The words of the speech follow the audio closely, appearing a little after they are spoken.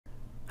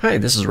Hi,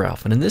 this is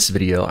Ralph, and in this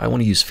video I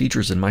want to use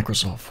features in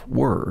Microsoft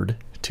Word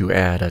to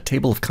add a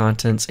table of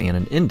contents and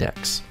an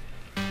index.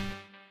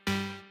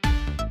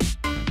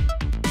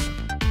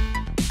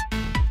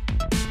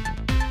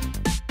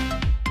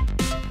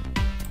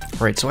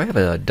 Alright, so I have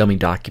a dummy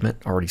document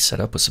already set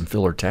up with some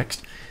filler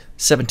text,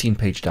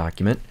 17-page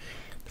document.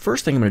 The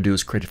first thing I'm going to do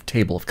is create a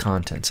table of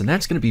contents, and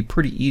that's going to be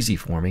pretty easy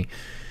for me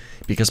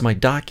because my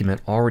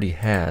document already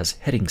has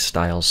heading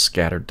styles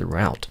scattered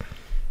throughout.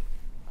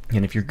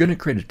 And if you're going to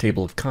create a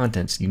table of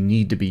contents, you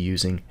need to be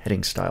using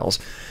heading styles.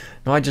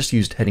 Now I just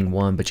used heading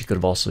 1, but you could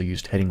have also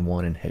used heading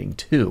 1 and heading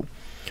 2.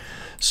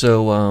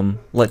 So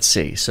let's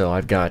see. So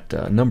I've got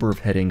a number of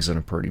headings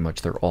and pretty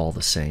much they're all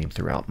the same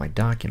throughout my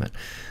document.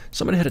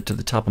 So I'm going to head it to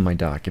the top of my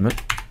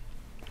document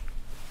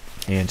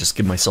and just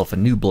give myself a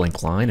new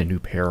blank line, a new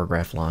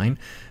paragraph line.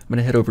 I'm going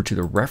to head over to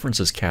the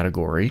references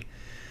category,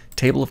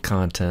 table of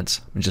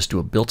contents, and just do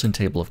a built-in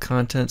table of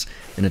contents,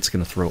 and it's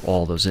going to throw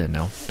all those in.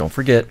 Now don't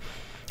forget,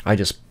 I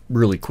just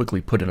really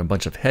quickly put in a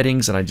bunch of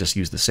headings and I just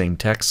used the same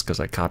text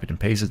because I copied and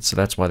pasted, so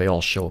that's why they all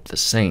show up the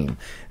same.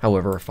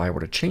 However, if I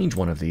were to change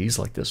one of these,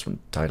 like this one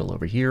title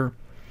over here,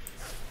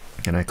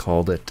 and I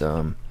called it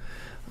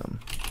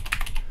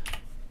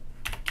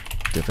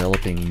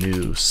Developing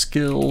New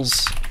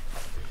Skills,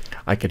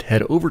 I could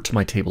head over to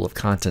my table of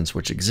contents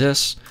which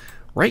exists,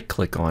 right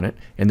click on it,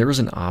 and there is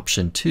an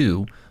option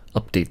to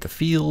update the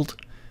field,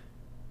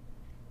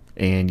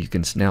 and you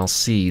can now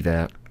see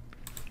that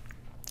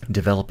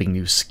Developing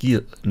new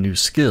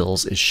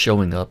skills is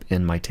showing up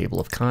in my table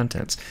of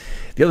contents.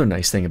 The other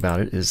nice thing about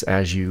it is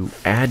as you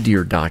add to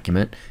your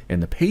document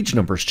and the page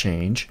numbers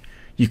change,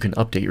 you can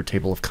update your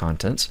table of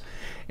contents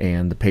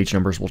and the page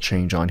numbers will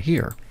change on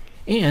here.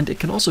 And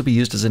it can also be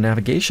used as a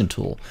navigation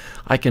tool.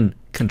 I can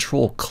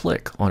control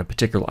click on a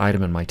particular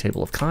item in my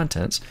table of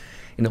contents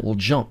and it will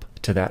jump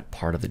to that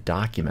part of the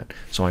document.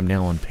 So I'm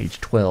now on page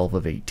 12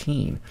 of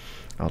 18.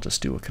 I'll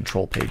just do a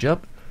control page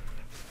up,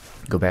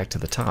 go back to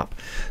the top.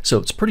 So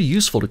it's pretty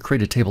useful to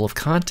create a table of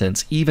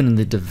contents even in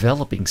the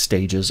developing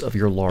stages of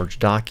your large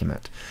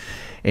document.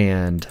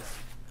 And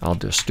I'll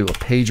just do a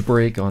page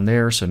break on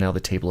there, so now the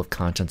table of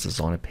contents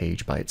is on a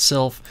page by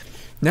itself.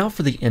 Now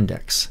for the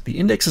index. The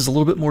index is a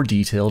little bit more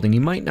detailed, and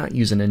you might not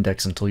use an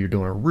index until you're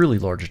doing a really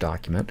large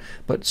document,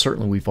 but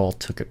certainly we've all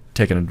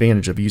taken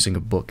advantage of using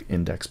a book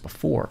index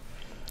before.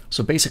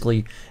 So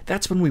basically,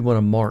 that's when we want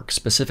to mark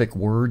specific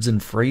words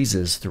and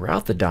phrases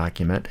throughout the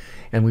document,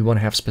 and we want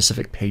to have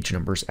specific page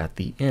numbers at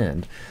the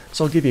end.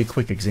 So I'll give you a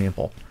quick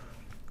example.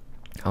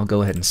 I'll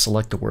go ahead and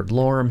select the word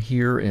lorem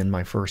here in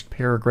my first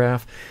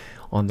paragraph.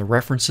 On the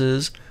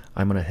references,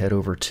 I'm going to head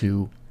over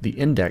to the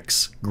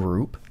index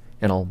group,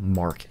 and I'll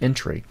mark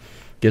entry.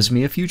 Gives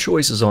me a few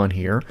choices on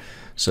here.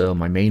 So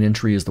my main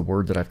entry is the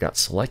word that I've got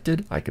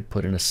selected. I could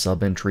put in a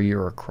sub-entry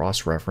or a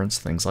cross-reference,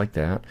 things like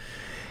that.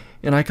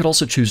 And I could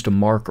also choose to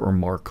mark or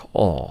mark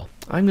all.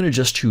 I'm going to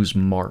just choose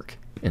mark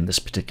in this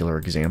particular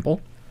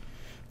example.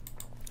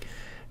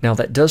 Now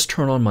that does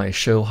turn on my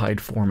show hide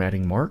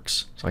formatting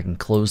marks, so I can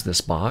close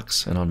this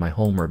box, and on my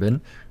home ribbon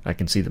I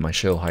can see that my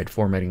show hide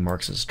formatting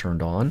marks is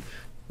turned on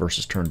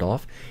versus turned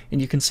off, and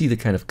you can see the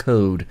kind of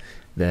code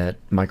that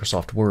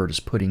Microsoft Word is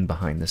putting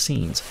behind the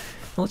scenes.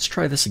 Now let's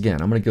try this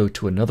again. I'm going to go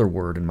to another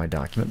word in my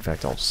document. In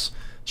fact, I'll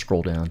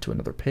scroll down to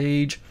another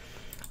page.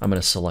 I'm going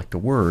to select a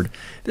word.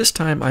 This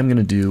time I'm going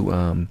to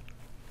do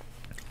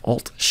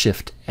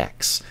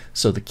Alt-Shift-X.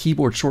 So the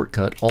keyboard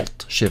shortcut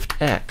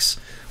Alt-Shift-X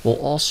will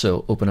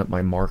also open up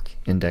my mark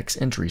index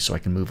entry so I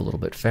can move a little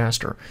bit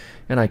faster.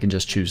 And I can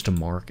just choose to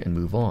mark and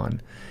move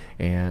on.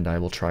 And I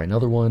will try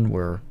another one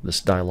where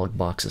this dialog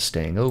box is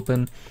staying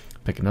open.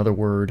 Pick another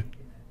word.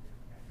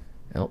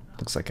 Oh,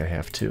 looks like I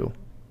have to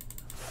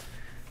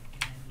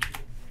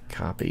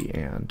copy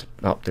and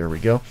there we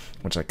go.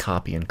 Once I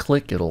copy and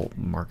click, it'll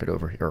mark it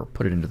over here or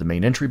put it into the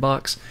main entry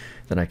box.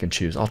 Then I can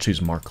choose, I'll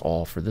choose mark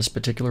all for this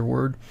particular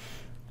word.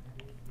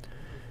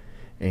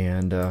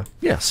 And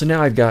yeah, so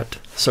now I've got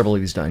several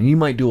of these done. You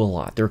might do a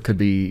lot. There could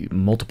be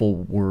multiple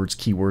words,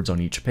 keywords on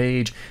each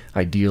page,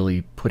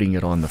 ideally putting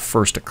it on the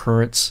first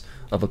occurrence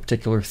of a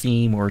particular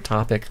theme or a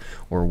topic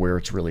or where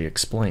it's really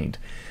explained.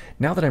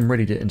 Now that I'm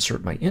ready to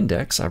insert my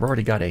index, I've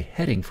already got a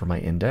heading for my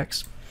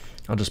index.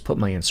 I'll just put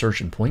my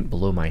insertion point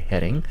below my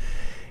heading,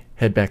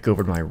 head back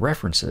over to my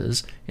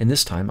references, and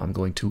this time I'm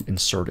going to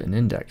insert an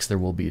index. There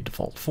will be a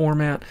default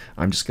format.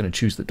 I'm just going to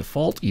choose the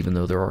default, even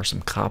though there are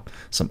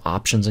some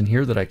options in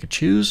here that I could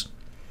choose.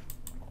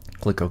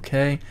 Click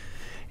OK,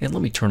 and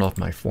let me turn off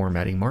my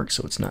formatting mark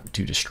so it's not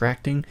too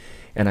distracting.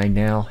 And I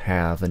now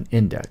have an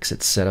index.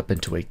 It's set up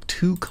into a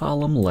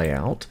 2-column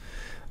layout,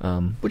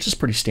 which is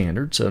pretty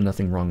standard, so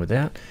nothing wrong with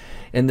that.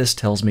 And this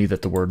tells me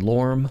that the word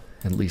lorem,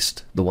 at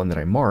least the one that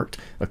I marked,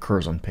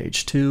 occurs on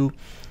page 2.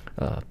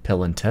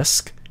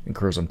 Parentesc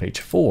occurs on page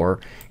 4.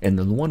 And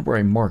then the one where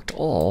I marked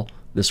all,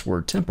 this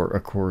word temper,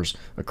 occurs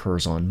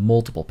on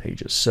multiple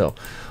pages. So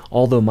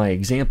although my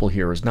example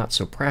here is not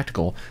so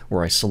practical,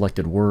 where I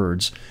selected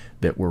words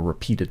that were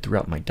repeated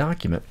throughout my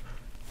document,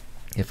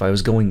 if I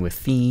was going with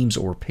themes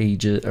or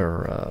pages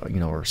or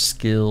or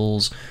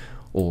skills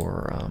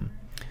or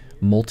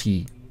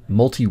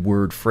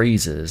multi-word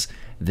phrases,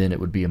 then it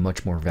would be a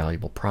much more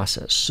valuable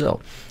process. So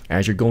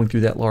as you're going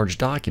through that large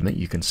document,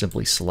 you can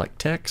simply select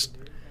text,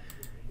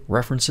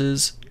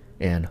 references,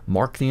 and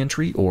mark the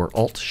entry, or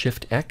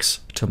Alt-Shift-X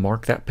to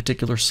mark that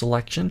particular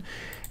selection,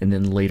 and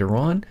then later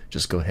on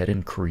just go ahead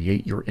and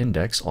create your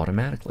index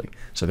automatically.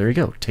 So there you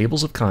go,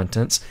 tables of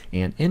contents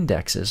and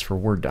indexes for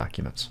Word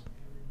documents.